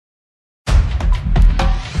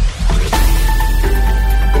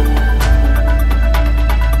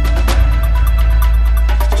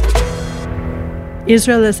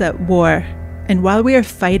Israel is at war, and while we are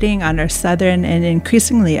fighting on our southern and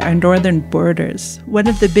increasingly our northern borders, one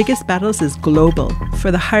of the biggest battles is global, for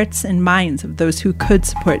the hearts and minds of those who could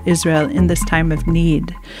support Israel in this time of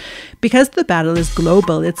need. Because the battle is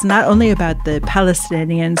global, it's not only about the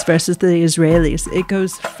Palestinians versus the Israelis. It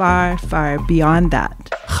goes far, far beyond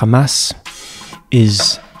that. Hamas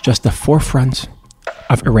is just the forefront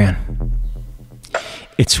of Iran.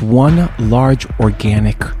 It's one large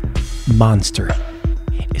organic monster.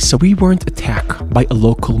 So we weren't attacked by a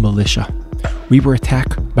local militia. We were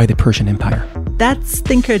attacked by the Persian Empire. That's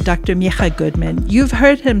thinker Dr. Micah Goodman. You've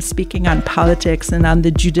heard him speaking on politics and on the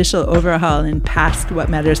judicial overhaul in past What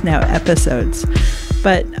Matters Now episodes.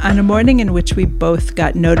 But on a morning in which we both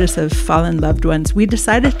got notice of fallen loved ones, we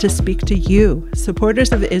decided to speak to you,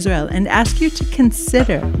 supporters of Israel, and ask you to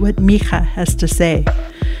consider what Micah has to say.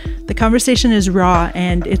 The conversation is raw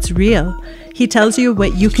and it's real. He tells you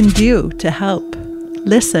what you can do to help.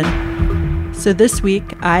 Listen. So this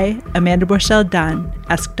week, I, Amanda Borschel-Dan,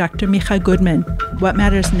 asked Dr. Micah Goodman, what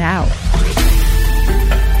matters now?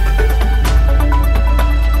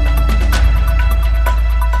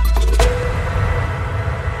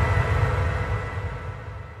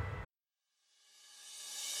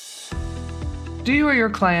 Do you or your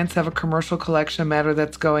clients have a commercial collection matter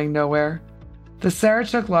that's going nowhere? The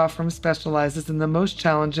Sarachek Law Firm specializes in the most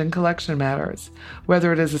challenging collection matters,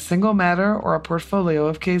 whether it is a single matter or a portfolio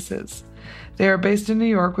of cases. They are based in New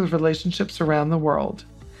York with relationships around the world.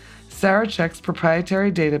 Sarachek's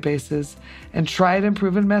proprietary databases and tried and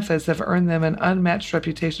proven methods have earned them an unmatched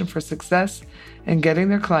reputation for success in getting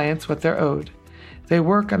their clients what they're owed. They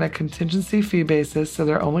work on a contingency fee basis, so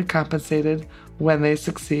they're only compensated when they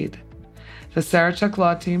succeed. The Sarachek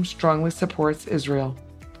Law Team strongly supports Israel.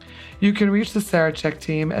 You can reach the Sarachek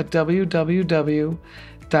team at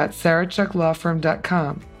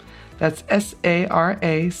www.saracheklawfirm.com. That's SARACHEK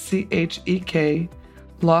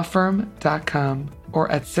lawfirm.com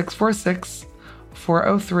or at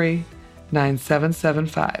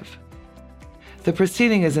 646-403-9775. The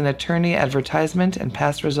proceeding is an attorney advertisement and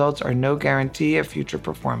past results are no guarantee of future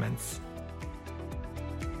performance.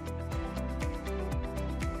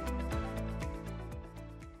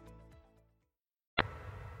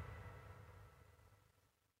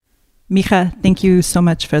 Micah, thank you so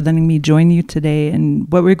much for letting me join you today.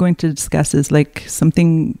 And what we're going to discuss is like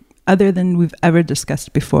something other than we've ever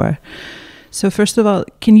discussed before. So first of all,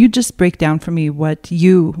 can you just break down for me what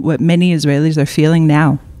many Israelis are feeling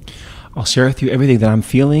now? I'll share with you everything that I'm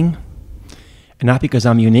feeling, and not because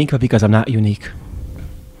I'm unique, but because I'm not unique.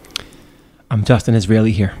 I'm just an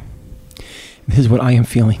Israeli here. This is what I am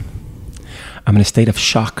feeling. I'm in a state of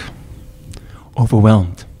shock,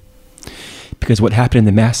 overwhelmed. Because what happened in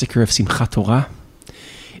the massacre of Simchat Torah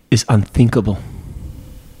is unthinkable.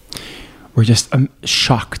 We're just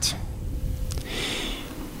shocked.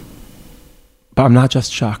 But I'm not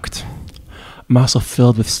just shocked. I'm also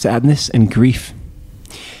filled with sadness and grief.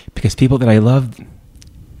 Because people that I love,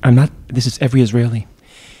 this is every Israeli,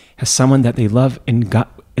 has someone that they love in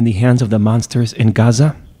the hands of the monsters in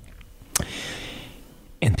Gaza.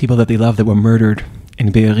 And people that they love that were murdered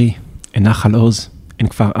in Be'eri, in Nachal Oz, in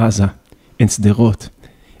Kfar Aza, in Sderot,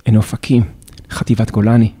 in Ofakim, Chativat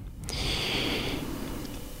Golani.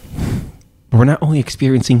 But we're not only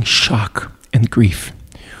experiencing shock and grief,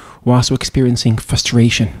 we're also experiencing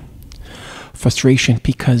frustration. Frustration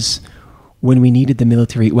because when we needed the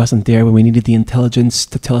military, it wasn't there. When we needed the intelligence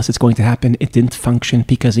to tell us it's going to happen, it didn't function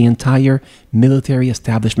because the entire military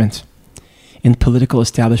establishment and political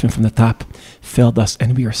establishment from the top failed us,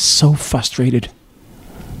 and we are so frustrated.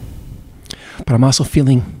 But I'm also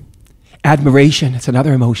feeling admiration. It's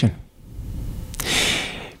another emotion.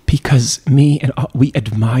 Because we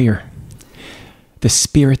admire the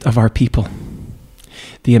spirit of our people.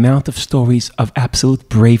 The amount of stories of absolute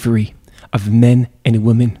bravery of men and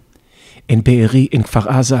women in Be'eri, in Kfar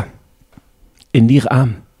Aza, in Nir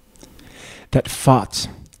Am, that fought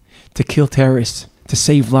to kill terrorists, to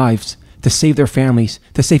save lives, to save their families,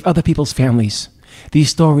 to save other people's families.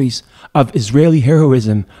 These stories of Israeli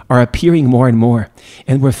heroism are appearing more and more,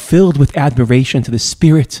 and we're filled with admiration to the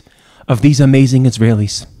spirit of these amazing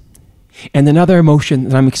Israelis. And another emotion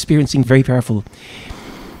that I'm experiencing very powerful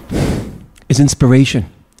is inspiration,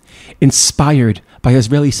 inspired by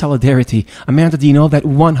Israeli solidarity. Amanda, do you know that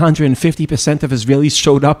 150% of Israelis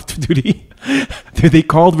showed up to they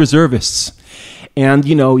called reservists? And,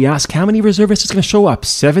 you ask how many reservists is going to show up?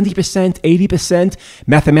 70%, 80%?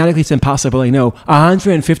 Mathematically, it's impossible, I know.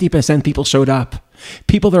 150% people showed up.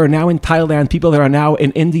 People that are now in Thailand, people that are now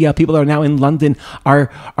in India, people that are now in London are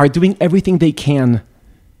doing everything they can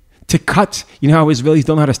to cut. You know how Israelis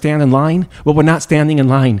don't know how to stand in line? Well, we're not standing in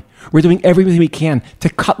line. We're doing everything we can to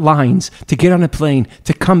cut lines, to get on a plane,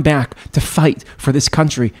 to come back, to fight for this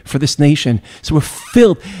country, for this nation. So we're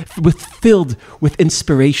filled with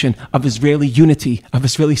inspiration of Israeli unity, of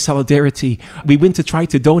Israeli solidarity. We went to try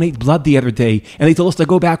to donate blood the other day, and they told us to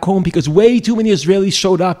go back home because way too many Israelis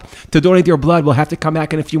showed up to donate their blood. We'll have to come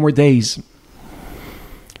back in a few more days.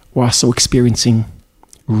 We're also experiencing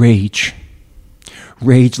rage.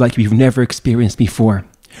 Rage like we've never experienced before.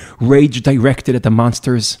 Rage directed at the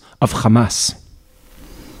monsters of Hamas.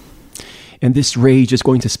 And this rage is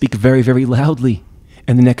going to speak very, very loudly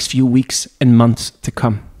in the next few weeks and months to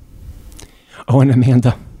come. Oh, and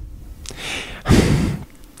Amanda,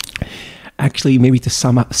 actually, maybe to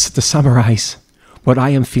summarize what I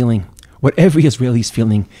am feeling, what every Israeli is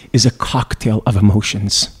feeling, is a cocktail of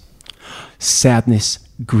emotions. Sadness,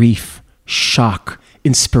 grief, shock,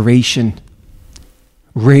 inspiration,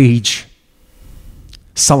 rage,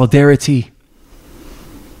 solidarity,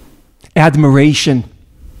 admiration,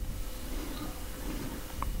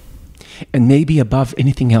 and maybe above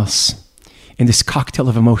anything else, in this cocktail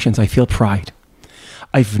of emotions, I feel pride.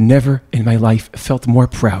 I've never in my life felt more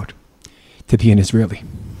proud to be an Israeli.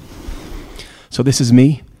 So this is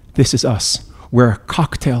me, this is us. We're a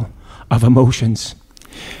cocktail of emotions.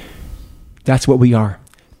 That's what we are.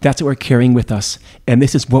 That's what we're carrying with us. And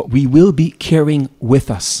this is what we will be carrying with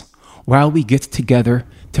us while we get together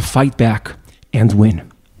to fight back and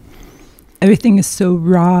win. Everything is so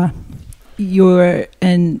raw. You're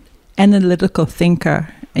an analytical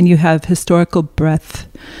thinker and you have historical breadth.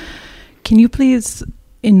 Can you please,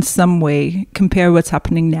 in some way, compare what's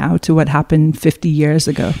happening now to what happened 50 years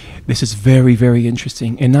ago? This is very, very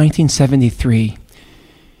interesting. In 1973,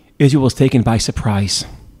 Israel was taken by surprise.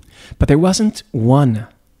 But there wasn't one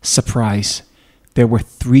surprise. There were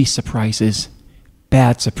 3 surprises,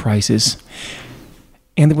 bad surprises.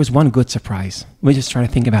 And there was one good surprise. Let me just try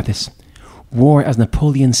to think about this. War, as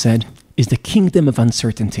Napoleon said, is the kingdom of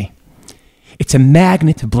uncertainty. It's a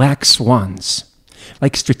magnet of black swans.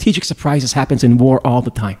 Like strategic surprises happens in war all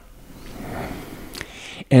the time.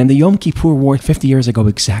 And in the Yom Kippur War 50 years ago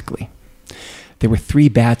exactly, there were 3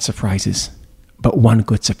 bad surprises, but one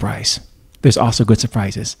good surprise. There's also good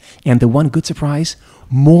surprises. And the one good surprise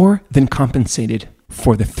more than compensated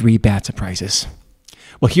for the 3 bad surprises.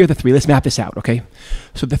 Well, here are the 3. Let's map this out, okay?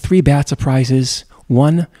 So the 3 bad surprises.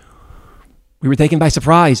 1, we were taken by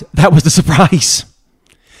surprise. That was the surprise.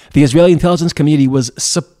 The Israeli intelligence community was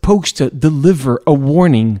supposed to deliver a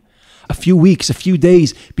warning a few weeks, a few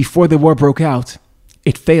days before the war broke out.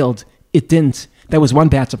 It failed. It didn't. That was one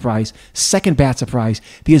bad surprise. Second bad surprise,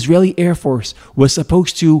 the Israeli Air Force was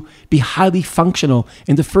supposed to be highly functional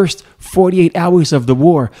in the first 48 hours of the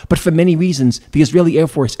war. But for many reasons, the Israeli Air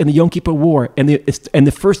Force in the Yom Kippur War and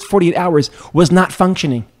the first 48 hours was not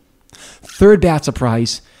functioning. Third bad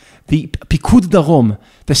surprise, the Pikud Darom,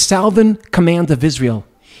 the Southern Command of Israel,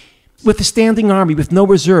 with the standing army, with no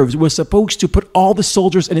reserves, was supposed to put all the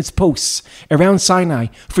soldiers in its posts around Sinai.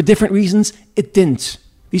 For different reasons, it didn't.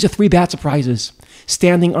 These are 3 bad surprises.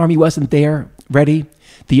 Standing army wasn't there, ready.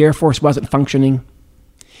 The Air Force wasn't functioning.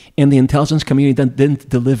 And the intelligence community didn't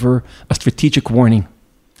deliver a strategic warning.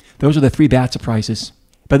 Those are the 3 bad surprises.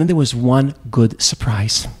 But then there was one good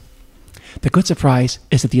surprise. The good surprise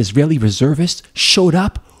is that the Israeli reservists showed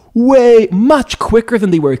up much quicker than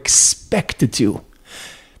they were expected to.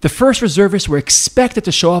 The first reservists were expected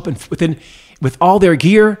to show up with all their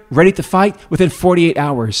gear, ready to fight, within 48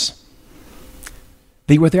 hours.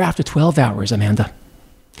 They were there after 12 hours, Amanda.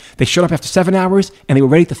 They showed up after 7 hours, and they were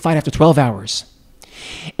ready to fight after 12 hours.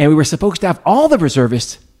 And we were supposed to have all the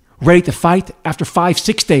reservists ready to fight after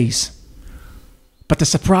 5-6 days. But the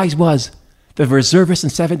surprise was the reservists in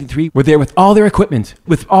 73 were there with all their equipment,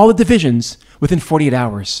 with all the divisions, within 48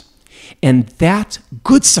 hours. And that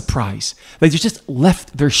good surprise, they just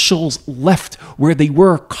left their shuls, left where they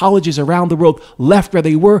were, colleges around the world, left where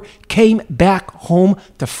they were, came back home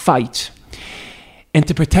to fight and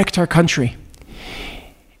to protect our country.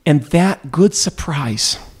 And that good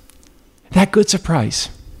surprise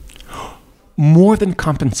more than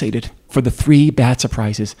compensated for the 3 bad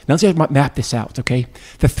surprises. Now let's map this out, okay?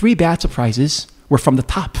 The 3 bad surprises were from the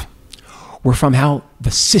top, were from how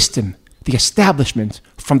the system, the establishment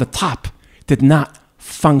from the top did not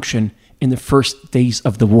function in the first days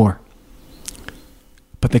of the war.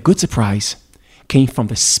 But the good surprise came from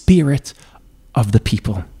the spirit of the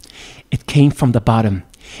people. It came from the bottom.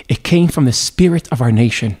 It came from the spirit of our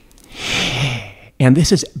nation. And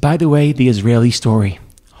this is, by the way, the Israeli story.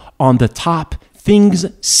 On the top, things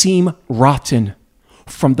seem rotten.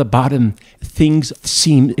 From the bottom, things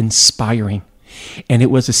seem inspiring. And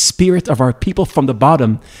it was the spirit of our people from the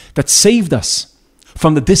bottom that saved us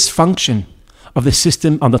from the dysfunction of the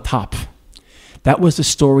system on the top. That was the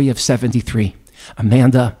story of 73.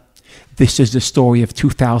 Amanda, this is the story of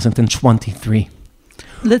 2023.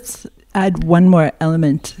 Let's add one more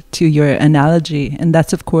element to your analogy, and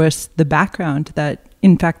that's, of course, the background that,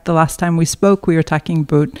 in fact, the last time we spoke, we were talking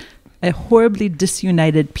about a horribly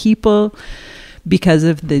disunited people because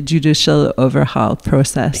of the judicial overhaul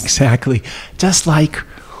process. Exactly. Just like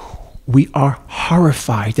we are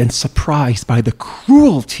horrified and surprised by the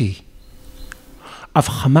cruelty of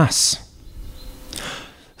Hamas,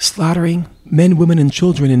 slaughtering men, women, and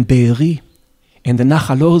children in Be'eri, and in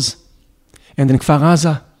Nachal Oz, and in Kfar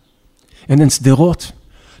Aza, and in Sderot.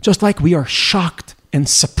 Just like we are shocked and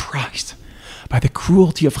surprised by the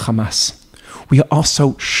cruelty of Hamas, we are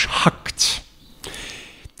also shocked,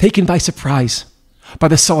 taken by surprise, by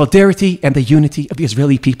the solidarity and the unity of the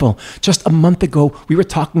Israeli people. Just a month ago, we were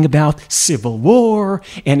talking about civil war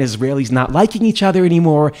and Israelis not liking each other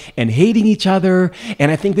anymore and hating each other. And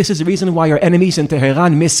I think this is the reason why our enemies in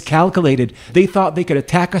Tehran miscalculated. They thought they could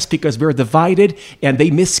attack us because we're divided, and they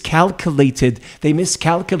miscalculated. They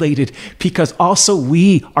miscalculated because also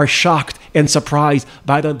we are shocked and surprised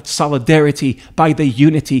by the solidarity, by the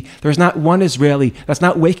unity. There's not one Israeli that's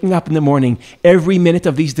not waking up in the morning every minute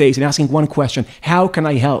of these days and asking one question: how can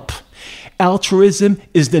I help? Altruism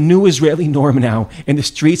is the new Israeli norm now in the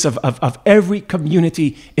streets of every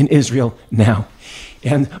community in Israel now.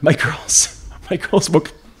 And my girls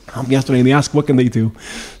woke up yesterday and they asked, what can they do?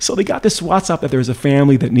 So they got this WhatsApp that there's a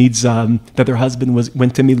family that needs, that their husband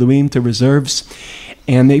went to Miluim, to reserves,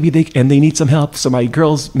 and maybe they need some help. So my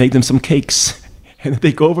girls made them some cakes, and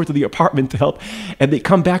they go over to the apartment to help, and they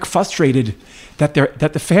come back frustrated that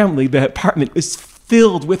the apartment is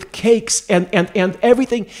filled with cakes and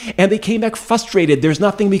everything, and they came back frustrated. There's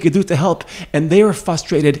nothing we could do to help, and they were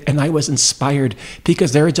frustrated, and I was inspired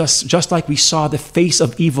because they're just like we saw the face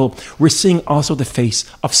of evil, we're seeing also the face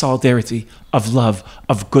of solidarity, of love,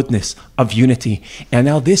 of goodness, of unity. And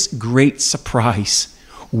now this great surprise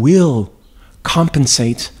will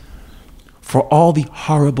compensate for all the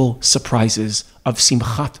horrible surprises of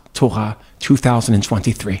Simchat Torah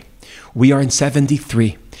 2023. We are in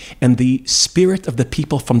 73, and the spirit of the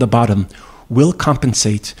people from the bottom will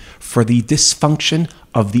compensate for the dysfunction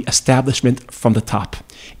of the establishment from the top.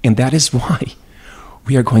 And that is why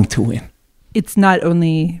we are going to win. It's not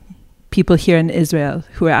only people here in Israel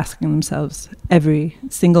who are asking themselves every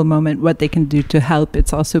single moment what they can do to help.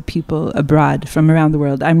 It's also people abroad from around the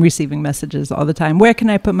world. I'm receiving messages all the time. Where can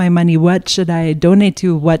I put my money? What should I donate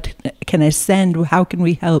to? What can I send? How can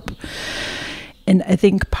we help? And I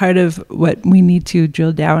think part of what we need to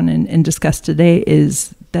drill down and discuss today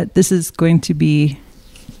is that this is going to be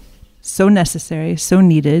so necessary, so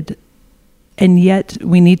needed, and yet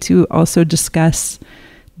we need to also discuss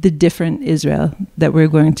the different Israel that we're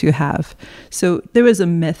going to have. So there was a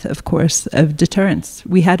myth, of course, of deterrence.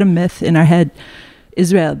 We had a myth in our head.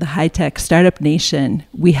 Israel, the high-tech startup nation,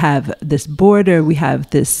 we have this border, we have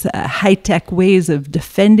this high-tech ways of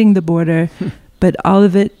defending the border, but all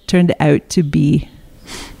of it turned out to be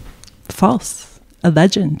false, a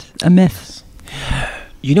legend, a myth.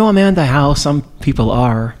 You know, Amanda, how some people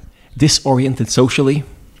are disoriented socially,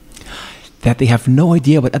 that they have no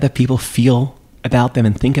idea what other people feel about them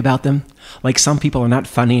and think about them. Like some people are not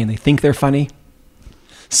funny and they think they're funny.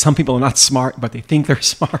 Some people are not smart, but they think they're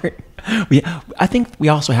smart. I think we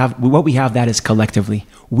also have, what we have that is collectively,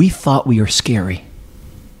 we thought we are scary.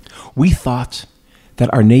 We thought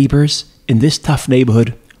that our neighbors in this tough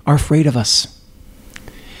neighborhood are afraid of us.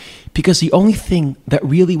 Because the only thing that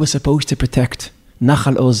really was supposed to protect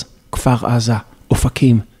Nachal Oz, Kfar Aza,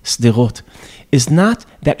 Ofakim, Sderot, is not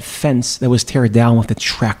that fence that was teared down with a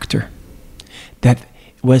tractor. That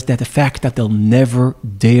was that the fact that they'll never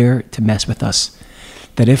dare to mess with us.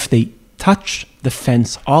 That if they touch the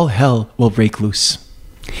fence, all hell will break loose.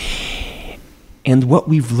 And what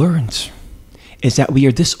we've learned is that we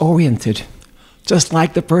are disoriented. Just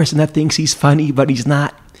like the person that thinks he's funny, but he's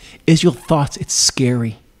not. Israel thought it's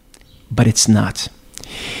scary, but it's not.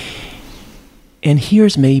 And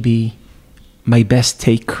here's maybe my best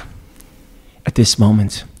take at this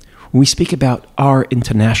moment. When we speak about our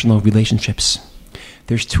international relationships,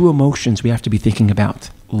 there's two emotions we have to be thinking about: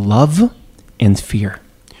 love and fear.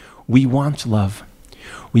 We want love.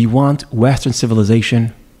 We want Western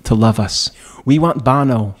civilization to love us. We want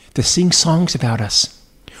Bono to sing songs about us.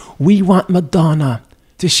 We want Madonna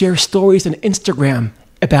to share stories on Instagram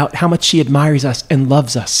about how much she admires us and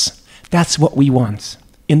loves us. That's what we want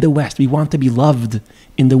in the West. We want to be loved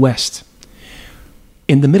in the West.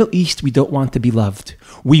 In the Middle East, we don't want to be loved.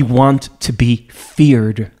 We want to be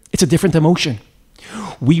feared. It's a different emotion.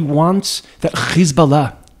 We want that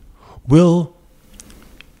Hezbollah will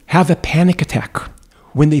have a panic attack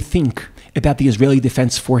when they think about the Israeli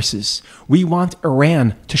Defense Forces. We want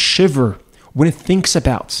Iran to shiver when it thinks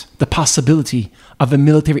about the possibility of a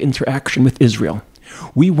military interaction with Israel.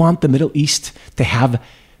 We want the Middle East to have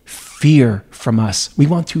fear from us. We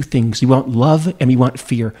want two things. We want love and we want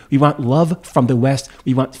fear. We want love from the West.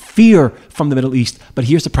 We want fear from the Middle East. But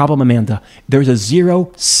here's the problem, Amanda. There's a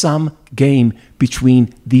zero-sum game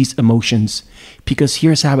between these emotions. Because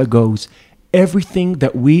here's how it goes. Everything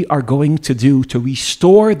that we are going to do to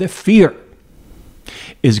restore the fear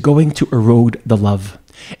is going to erode the love.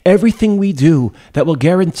 Everything we do that will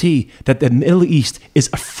guarantee that the Middle East is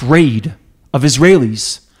afraid of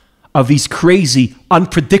Israelis, of these crazy,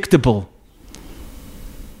 unpredictable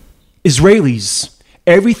Israelis,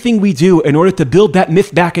 everything we do in order to build that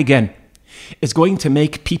myth back again is going to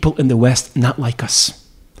make people in the West not like us,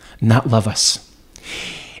 not love us.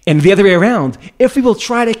 And the other way around, if we will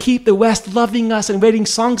try to keep the West loving us and writing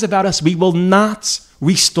songs about us, we will not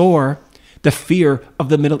restore the fear of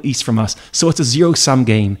the Middle East from us. So it's a zero-sum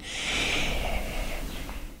game.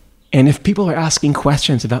 And if people are asking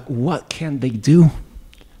questions about what can they do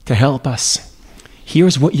to help us,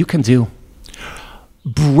 here's what you can do.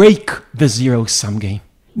 Break the zero-sum game.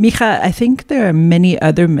 Micha, I think there are many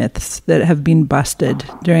other myths that have been busted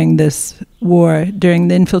during this war, during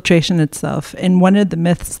the infiltration itself. And one of the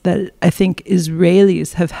myths that I think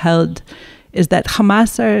Israelis have held is that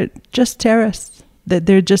Hamas are just terrorists, that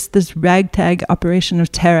they're just this ragtag operation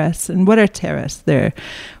of terrorists. And what are terrorists? They're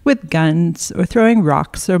with guns or throwing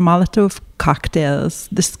rocks or Molotov cocktails,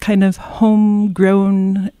 this kind of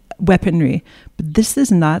homegrown weaponry. But this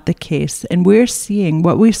is not the case. And we're seeing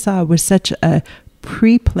what we saw was such a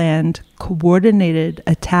pre-planned, coordinated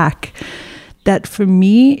attack that for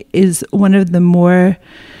me is one of the more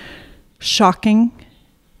shocking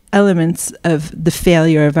elements of the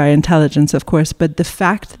failure of our intelligence, of course, but the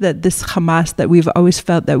fact that this Hamas that we've always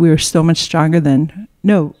felt that we were so much stronger than,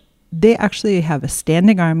 no, they actually have a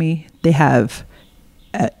standing army, they have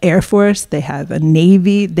an air force, they have a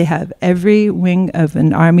navy, they have every wing of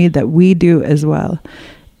an army that we do as well.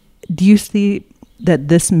 Do you see that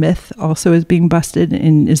this myth also is being busted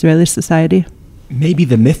in Israeli society? Maybe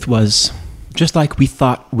the myth was, just like we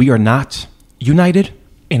thought we are not united,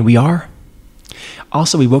 and we are,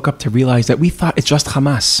 also we woke up to realize that we thought it's just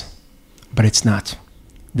Hamas, but it's not.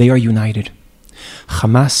 They are united.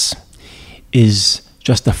 Hamas is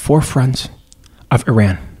just the forefront of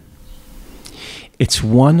Iran. It's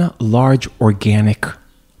one large organic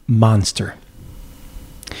monster.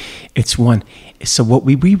 It's one. So what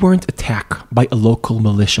we weren't attacked by a local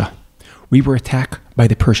militia. We were attacked by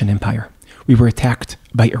the Persian Empire. We were attacked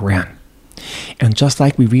by Iran. And just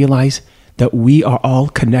like we realize that we are all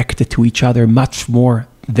connected to each other much more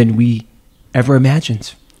than we ever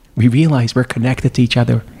imagined. We realize we're connected to each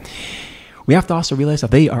other. We have to also realize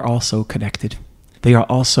that they are also connected. They are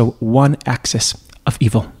also one axis of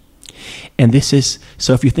evil. And this is,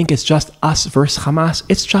 so if you think it's just us versus Hamas,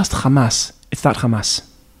 it's just Hamas. It's not Hamas.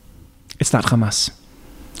 It's not Hamas.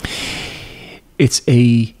 It's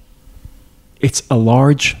a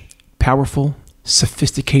large, powerful,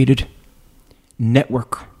 sophisticated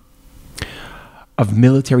network of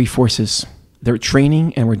military forces. They're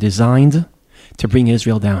training and were designed to bring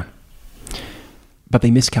Israel down. But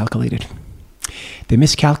they miscalculated. They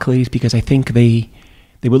miscalculated because I think they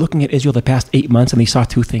were looking at Israel the past 8 months and they saw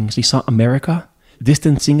two things. They saw America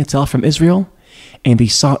distancing itself from Israel, and they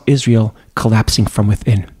saw Israel collapsing from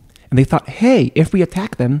within. And they thought, hey, if we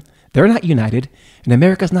attack them, they're not united, and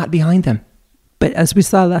America's not behind them. But as we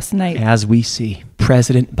saw last night, as we see,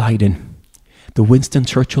 President Biden, the Winston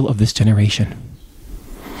Churchill of this generation,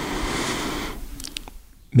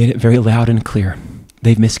 made it very loud and clear.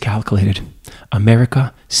 They've miscalculated.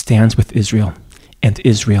 America stands with Israel, and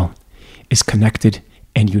Israel is connected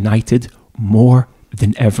and united more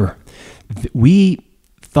than ever. We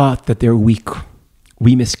thought that they're weak.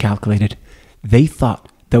 We miscalculated. They thought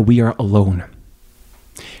that we are alone.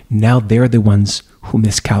 Now they're the ones who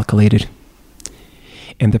miscalculated.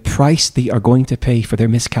 And the price they are going to pay for their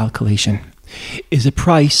miscalculation is a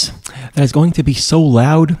price that is going to be so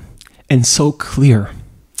loud and so clear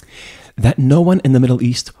that no one in the Middle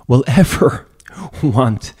East will ever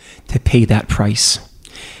want to pay that price.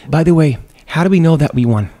 By the way, how do we know that we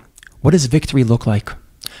won? What does victory look like?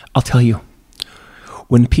 I'll tell you.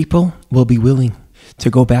 When people will be willing to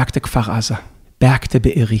go back to Kfar Aza, back to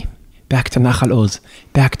Be'eri, back to Nachal Oz,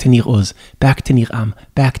 back to Nir Oz, back to Nir Am,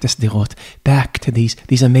 back to Sderot, back to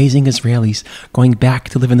these amazing Israelis, going back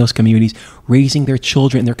to live in those communities, raising their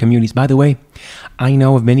children in their communities. By the way, I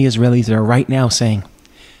know of many Israelis that are right now saying,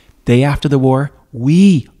 day after the war,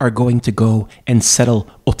 we are going to go and settle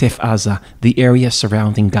Otef Aza, the area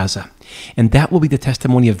surrounding Gaza. And that will be the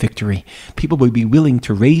testimony of victory. People will be willing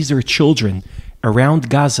to raise their children around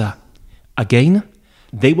Gaza. Again,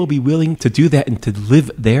 they will be willing to do that and to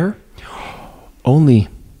live there only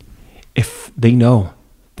if they know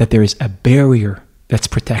that there is a barrier that's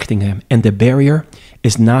protecting them. And the barrier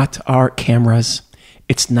is not our cameras.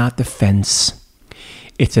 It's not the fence.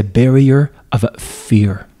 It's a barrier of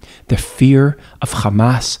fear. The fear of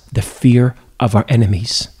Hamas, the fear of our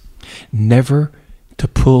enemies. Never to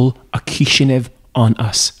pull a Kishinev on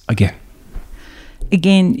us again.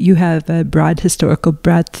 Again, you have a broad historical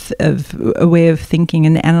breadth of a way of thinking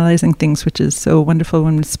and analyzing things, which is so wonderful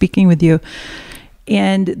when speaking with you.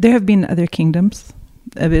 And there have been other kingdoms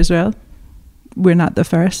of Israel. We're not the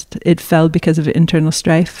first. It fell because of internal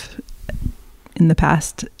strife in the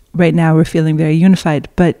past. Right now, we're feeling very unified.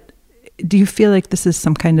 But do you feel like this is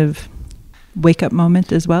some kind of wake-up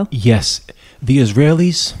moment as well? Yes. The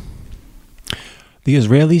Israelis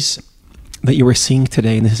that you were seeing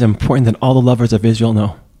today, and this is important that all the lovers of Israel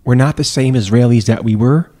know, we're not the same Israelis that we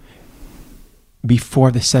were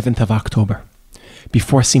before the 7th of October,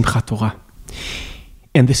 before Simchat Torah.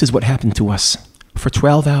 And this is what happened to us. For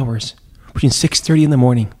 12 hours, between 6:30 in the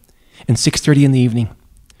morning and 6:30 in the evening,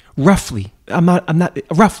 roughly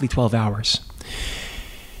 12 hours,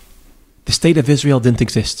 the state of Israel didn't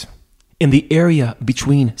exist. In the area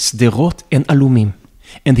between Sderot and Alumim,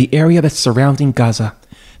 in the area that's surrounding Gaza,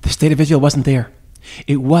 the state of Israel wasn't there.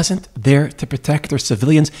 It wasn't there to protect their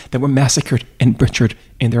civilians that were massacred and butchered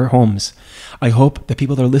in their homes. I hope that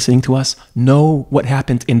people that are listening to us know what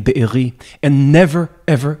happened in Be'eri and never,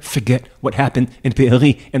 ever forget what happened in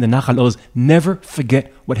Be'eri and the Nachal Oz. Never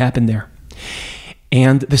forget what happened there.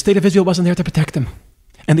 And the state of Israel wasn't there to protect them.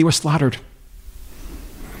 And they were slaughtered.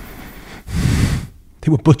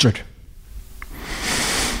 They were butchered.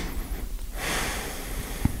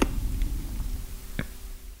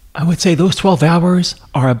 I would say those 12 hours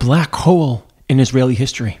are a black hole in Israeli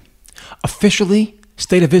history. Officially,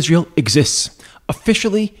 State of Israel exists.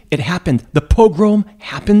 Officially, it happened. The pogrom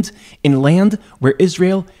happened in land where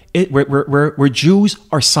where Jews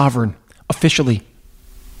are sovereign. Officially.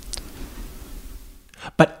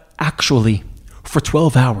 But actually, for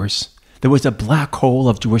 12 hours, there was a black hole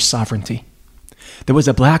of Jewish sovereignty. There was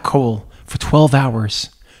a black hole for 12 hours.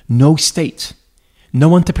 No state. No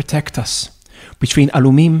one to protect us. Between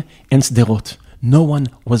Alumim and Sderot. No one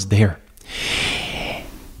was there.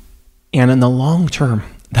 And in the long term,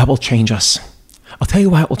 that will change us. I'll tell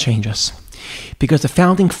you why it will change us. Because the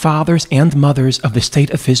founding fathers and mothers of the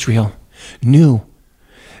state of Israel knew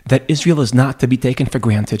that Israel is not to be taken for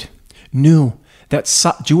granted. Knew that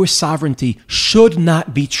Jewish sovereignty should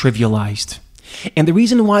not be trivialized. And the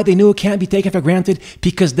reason why they knew it can't be taken for granted,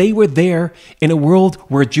 because they were there in a world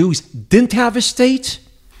where Jews didn't have a state.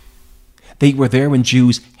 They were there when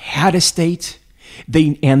Jews had a state,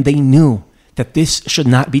 and they knew that this should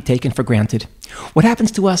not be taken for granted. What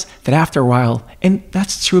happens to us that after a while, and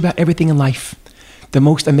that's true about everything in life, the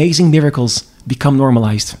most amazing miracles become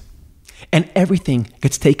normalized, and everything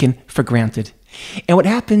gets taken for granted. And what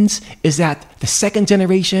happens is that the second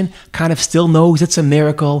generation kind of still knows it's a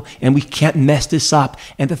miracle and we can't mess this up.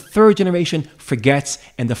 And the third generation forgets,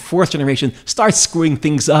 and the fourth generation starts screwing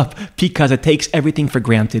things up because it takes everything for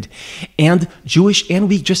granted. And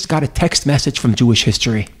we just got a text message from Jewish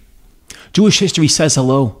history. Jewish history says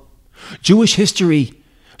hello. Jewish history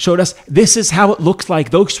showed us this is how it looks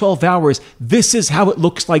like, those 12 hours. This is how it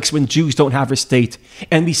looks like when Jews don't have a state.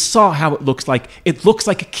 And we saw how it looks like. It looks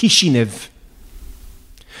like a Kishinev.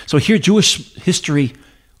 So here Jewish history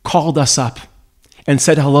called us up and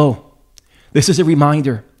said, hello, this is a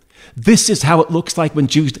reminder. This is how it looks like when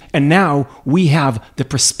Jews, and now we have the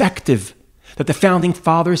perspective that the founding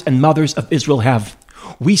fathers and mothers of Israel have.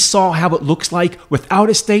 We saw how it looks like without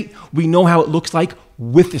a state. We know how it looks like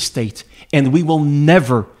with a state. And we will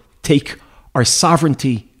never take our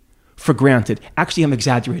sovereignty for granted. Actually, I'm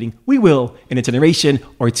exaggerating. We will, in a generation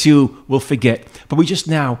or two, we'll forget. But we just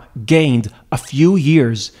now gained a few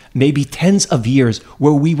years, maybe tens of years,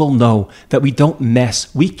 where we will know that we don't mess.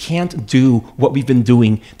 We can't do what we've been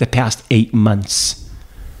doing the past 8 months.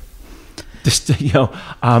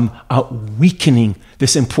 Weakening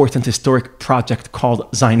this important historic project called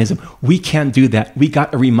Zionism. We can't do that. We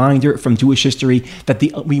got a reminder from Jewish history that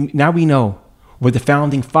we know what the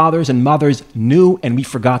founding fathers and mothers knew, and we've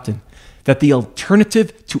forgotten. that the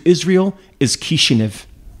alternative to Israel is Kishinev.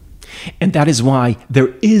 And that is why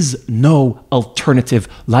there is no alternative.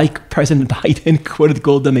 Like President Biden quoted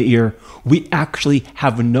Golda Meir, we actually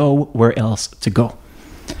have nowhere else to go.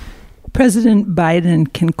 President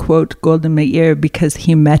Biden can quote Golda Meir because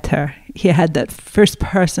he met her. He had that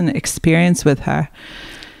first-person experience with her.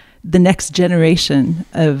 The next generation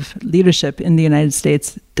of leadership in the United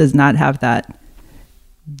States does not have that.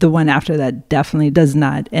 The one after that definitely does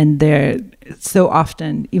not. And they're so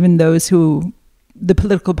often, even those who, the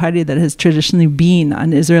political party that has traditionally been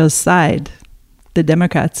on Israel's side, the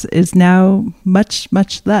Democrats, is now much,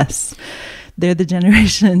 much less. They're the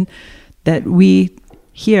generation that we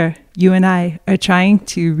here, you and I, are trying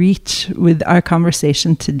to reach with our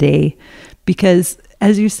conversation today. Because,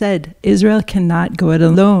 as you said, Israel cannot go it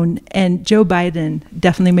alone. And Joe Biden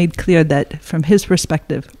definitely made clear that from his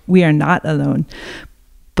perspective, we are not alone.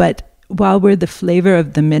 But while we're the flavor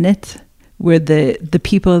of the minute, we're the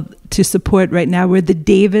people to support right now. We're the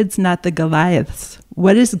Davids, not the Goliaths.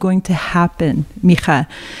 What is going to happen, Micha,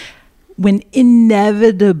 when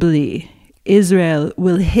inevitably Israel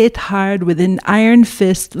will hit hard with an iron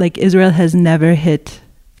fist like Israel has never hit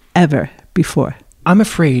ever before? I'm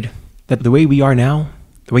afraid that the way we are now,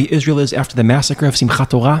 the way Israel is after the massacre of Simchat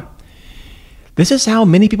Torah, this is how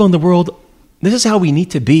many people in the world, this is how we need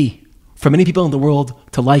to be for many people in the world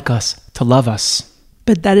to like us, to love us.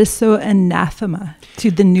 But that is so anathema to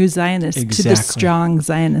the new Zionists, to the strong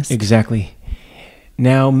Zionists. Exactly.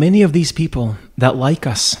 Now, many of these people that like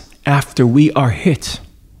us after we are hit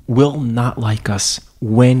will not like us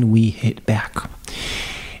when we hit back.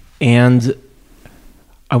 And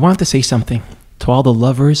I want to say something to all the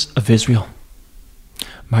lovers of Israel,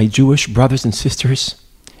 my Jewish brothers and sisters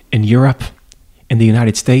in Europe, in the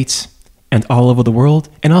United States, and all over the world,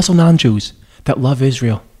 and also non-Jews that love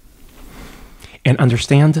Israel. And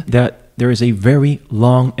understand that there is a very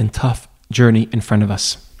long and tough journey in front of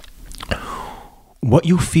us. What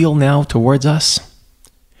you feel now towards us,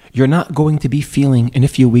 you're not going to be feeling in a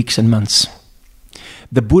few weeks and months.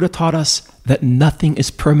 The Buddha taught us that nothing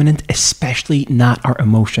is permanent, especially not our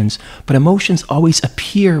emotions. But emotions always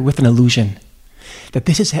appear with an illusion that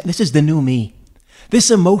this is the new me. This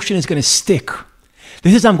emotion is going to stick.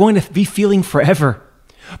 This is I'm going to be feeling forever.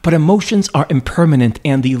 But emotions are impermanent,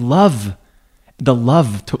 and the love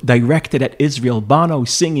directed at Israel, Bono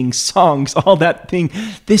singing songs, all that thing,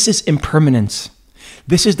 this is impermanent.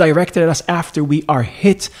 This is directed at us after we are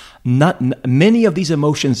hit. Many of these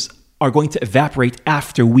emotions are going to evaporate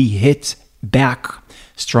after we hit back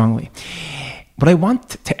strongly. But I want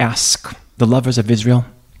to ask the lovers of Israel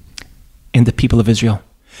and the people of Israel,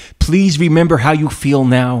 please remember how you feel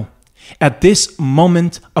now. At this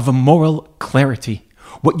moment of a moral clarity,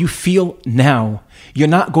 what you feel now, you're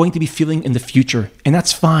not going to be feeling in the future. And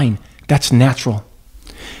that's fine. That's natural.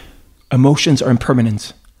 Emotions are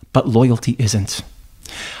impermanent, but loyalty isn't.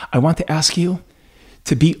 I want to ask you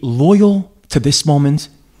to be loyal to this moment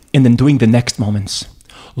and then doing the next moments.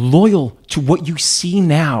 Loyal to what you see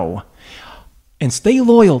now. And stay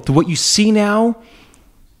loyal to what you see now,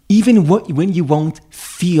 even when you won't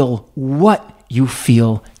feel what you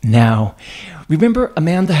feel now. Remember,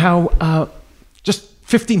 Amanda, how just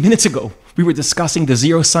 15 minutes ago, we were discussing the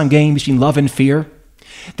zero-sum game between love and fear,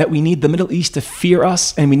 that we need the Middle East to fear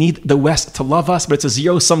us and we need the West to love us, but it's a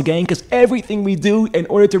zero-sum game because everything we do in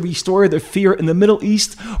order to restore the fear in the Middle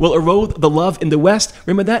East will erode the love in the West.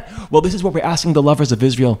 Remember that? Well, this is what we're asking the lovers of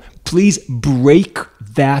Israel. Please break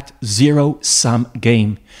that zero-sum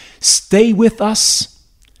game. Stay with us.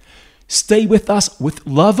 Stay with us with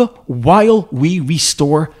love while we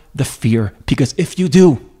restore the fear. Because if you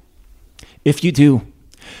do,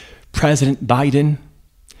 President Biden,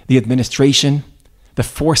 the administration, the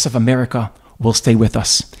force of America will stay with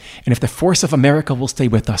us. And if the force of America will stay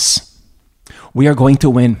with us, we are going to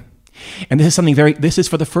win. And this is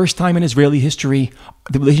for the first time in Israeli history,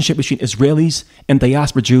 the relationship between Israelis and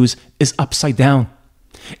diaspora Jews is upside down.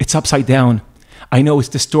 It's upside down. I know it's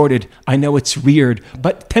distorted. I know it's weird,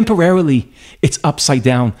 but temporarily it's upside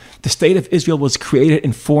down. The state of Israel was created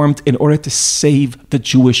and formed in order to save the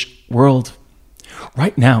Jewish world.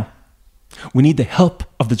 Right now, we need the help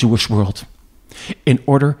of the Jewish world in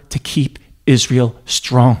order to keep Israel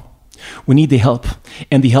strong. We need the help.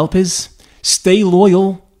 And the help is stay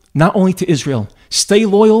loyal, not only to Israel, stay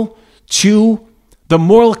loyal to the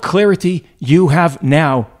moral clarity you have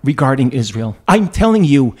now regarding Israel. I'm telling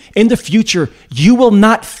you, in the future, you will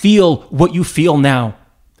not feel what you feel now,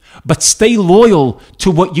 but stay loyal to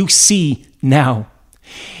what you see now.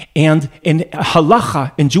 And in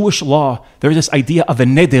halacha, in Jewish law, there's this idea of a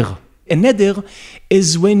neder. A neder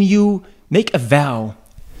is when you make a vow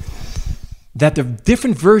that the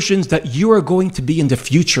different versions that you are going to be in the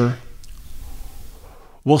future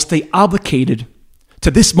will stay obligated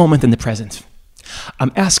to this moment in the present.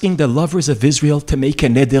 I'm asking the lovers of Israel to make a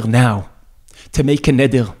neder now, to make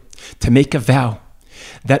a vow,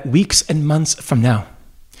 that weeks and months from now,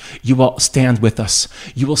 you will stand with us.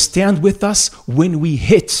 You will stand with us when we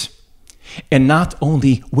hit, and not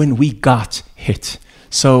only when we got hit.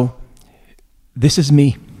 So, this is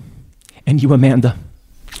me and you, Amanda.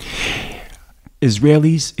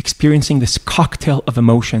 Israelis experiencing this cocktail of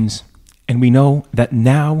emotions, and we know that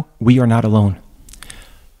now we are not alone.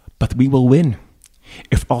 But we will win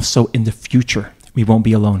if also in the future we won't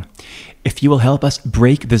be alone. If you will help us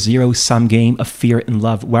break the zero-sum game of fear and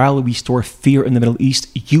love while we store fear in the Middle East,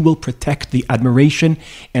 you will protect the admiration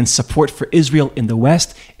and support for Israel in the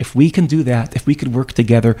West. If we can do that, if we could work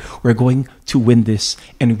together, we're going to win this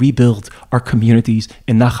and rebuild our communities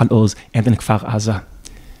in Nachal Oz and in Kfar Aza.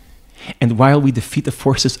 And while we defeat the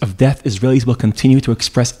forces of death, Israelis will continue to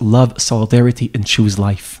express love, solidarity, and choose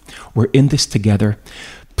life. We're in this together.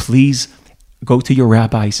 Please go to your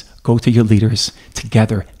rabbis, go to your leaders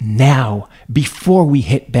together now, before we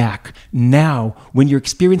hit back. Now, when you're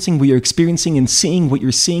experiencing what you're experiencing and seeing what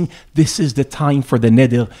you're seeing, this is the time for the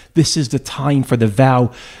neder. This is the time for the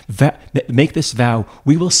vow. Make this vow.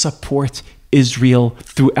 We will support Israel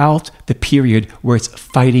throughout the period where it's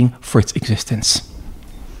fighting for its existence.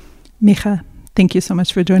 Micha, thank you so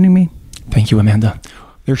much for joining me. Thank you, Amanda.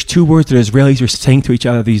 There's two words that Israelis are saying to each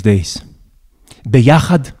other these days.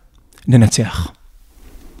 Beyachad nenatzeach.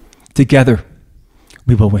 Together,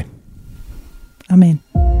 we will win. Amen.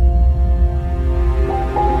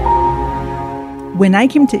 When I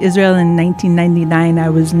came to Israel in 1999, I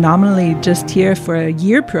was nominally just here for a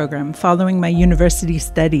year program following my university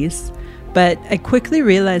studies. But I quickly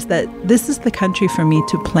realized that this is the country for me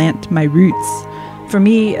to plant my roots. For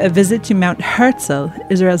me, a visit to Mount Herzl,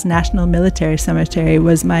 Israel's national military cemetery,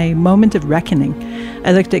 was my moment of reckoning.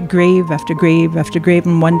 I looked at grave after grave after grave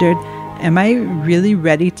and wondered, am I really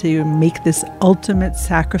ready to make this ultimate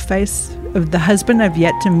sacrifice of the husband I've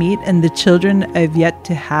yet to meet and the children I've yet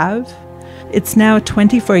to have? It's now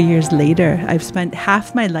 24 years later. I've spent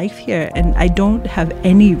half my life here, and I don't have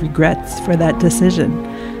any regrets for that decision.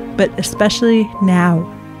 But especially now,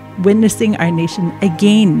 witnessing our nation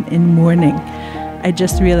again in mourning, I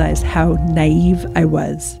just realized how naive I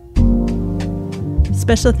was.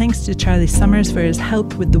 Special thanks to Charlie Summers for his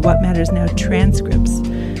help with the What Matters Now transcripts.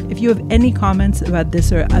 If you have any comments about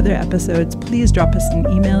this or other episodes, please drop us an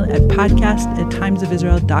email at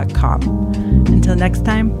podcast@timesofisrael.com. Until next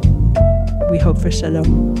time, we hope for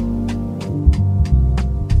shalom.